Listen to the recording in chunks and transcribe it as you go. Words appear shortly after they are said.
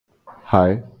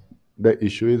Hi, the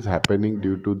issue is happening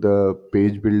due to the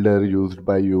page builder used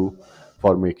by you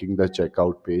for making the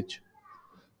checkout page.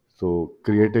 So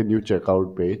create a new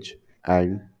checkout page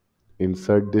and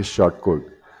insert this shortcode.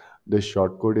 This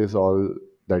shortcode is all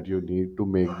that you need to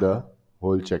make the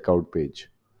whole checkout page.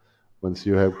 Once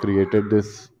you have created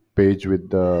this page with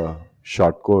the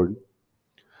shortcode,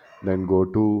 then go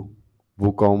to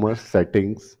WooCommerce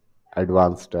settings,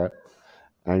 advanced tab,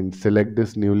 and select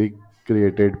this newly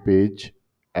created page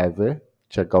as a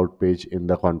checkout page in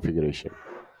the configuration.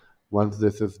 Once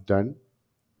this is done,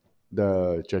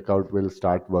 the checkout will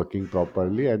start working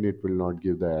properly and it will not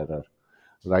give the error.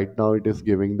 Right now, it is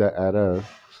giving the error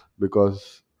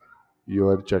because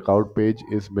your checkout page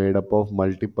is made up of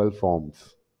multiple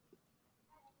forms.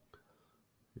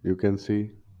 You can see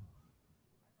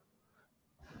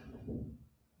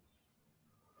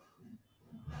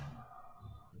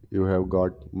you have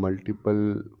got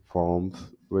multiple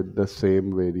forms with the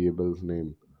same variable's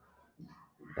name,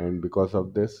 and because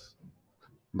of this,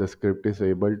 the script is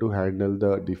able to handle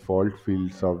the default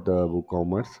fields of the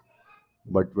WooCommerce,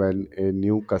 but when a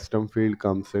new custom field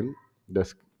comes in,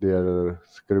 their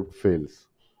script fails.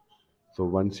 So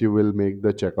once you will make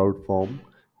the checkout form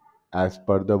as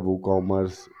per the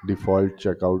WooCommerce default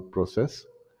checkout process,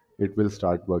 it will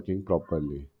start working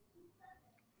properly.